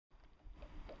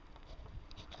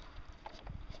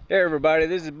Hey everybody,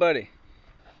 this is Buddy.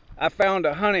 I found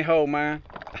a honey hole, man.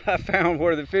 I found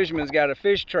where the fisherman's got a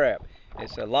fish trap.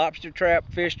 It's a lobster trap,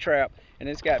 fish trap, and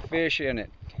it's got fish in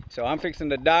it. So I'm fixing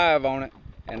to dive on it,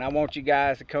 and I want you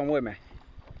guys to come with me.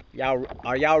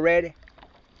 Are y'all ready?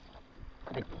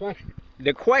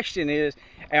 The question is,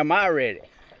 am I ready?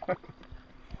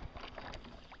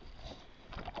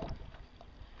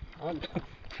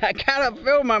 I gotta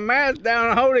fill my mask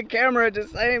down and hold the camera at the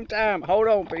same time. Hold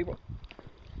on, people.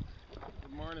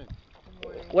 Good morning.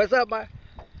 Good morning. What's up, man?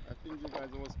 I think you guys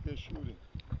was fish shooting.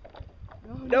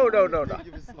 No.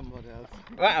 Give it somebody else.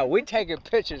 Wow, we taking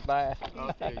pictures, man.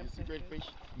 Okay, you see great fish?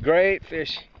 Great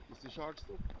fish. You see sharks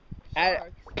too?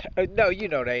 No, you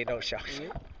know there ain't no sharks.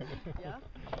 Yeah?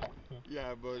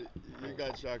 Yeah, but you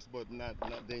got sharks, but not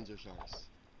danger sharks.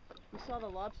 We saw the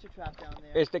lobster trap down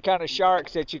there. It's the kind of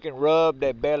sharks that you can rub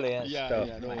their belly and stuff.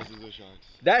 Yeah, those are the sharks.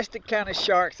 That's the kind of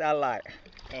sharks I like.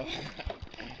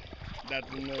 That's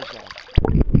no shark.